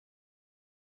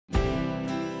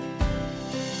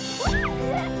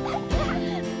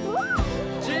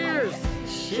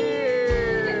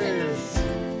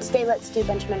Tuesday, let's do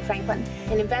Benjamin Franklin.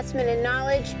 An investment in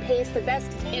knowledge pays the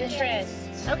best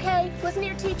interest. Okay, listen to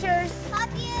your teachers.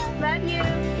 Love you. Love you.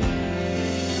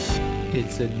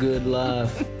 It's a good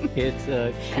life. It's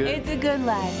a good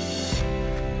life.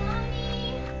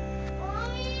 Mommy.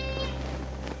 Mommy.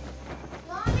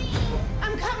 Mommy.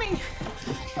 I'm coming.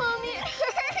 Mommy, it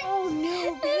hurts. Oh,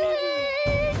 no,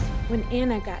 baby. When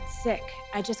Anna got sick,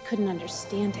 I just couldn't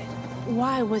understand it.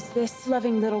 Why was this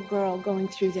loving little girl going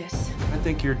through this? I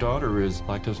think your daughter is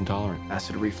lactose intolerant.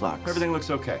 Acid reflux. Everything looks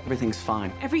okay. Everything's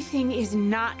fine. Everything is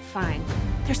not fine.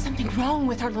 There's something wrong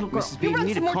with our little girl. Mrs. Beam, you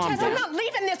need to calm down. I'm not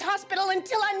leaving this hospital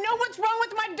until I know what's wrong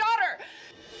with my daughter.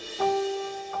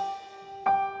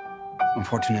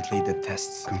 Unfortunately, the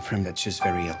tests confirm that she's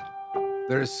very ill.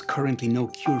 There is currently no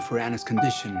cure for Anna's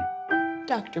condition.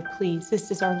 Doctor, please,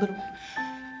 this is our little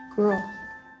girl.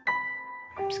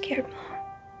 I'm scared, Mom.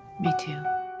 Me too.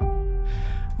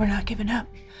 We're not giving up.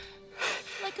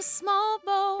 Like a small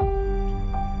boat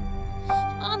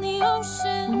on the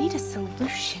ocean. We need a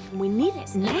solution. We need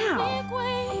it now.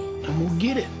 And we'll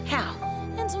get it How?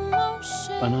 Into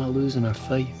motion. by not losing our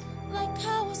faith. Like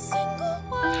how a single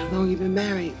word How long you been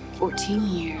married? 14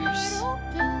 years.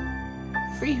 open.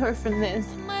 Free her from this.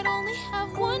 Might only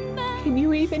have one man. Can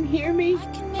you even hear me? I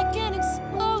can make an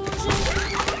explosion.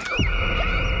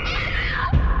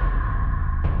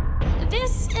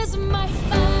 This is my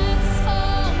fight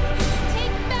song.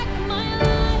 Take back my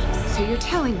life. So you're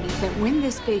telling me that when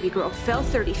this baby girl fell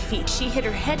 30 feet, she hit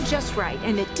her head just right,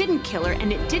 and it didn't kill her,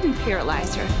 and it didn't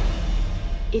paralyze her.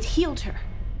 It healed her.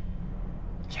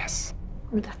 Yes.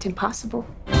 Well, that's impossible.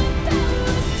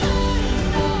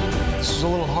 This is a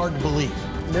little hard to believe.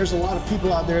 There's a lot of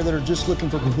people out there that are just looking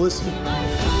for publicity.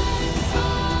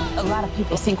 A lot of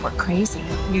people think we're crazy.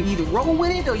 You either roll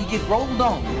with it or you get rolled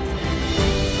on.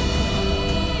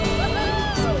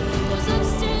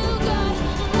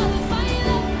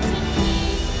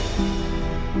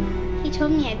 He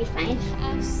told me I'd be fine.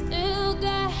 I've still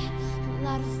got a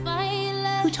lot of fight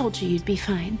left. Who told you you'd be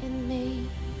fine? And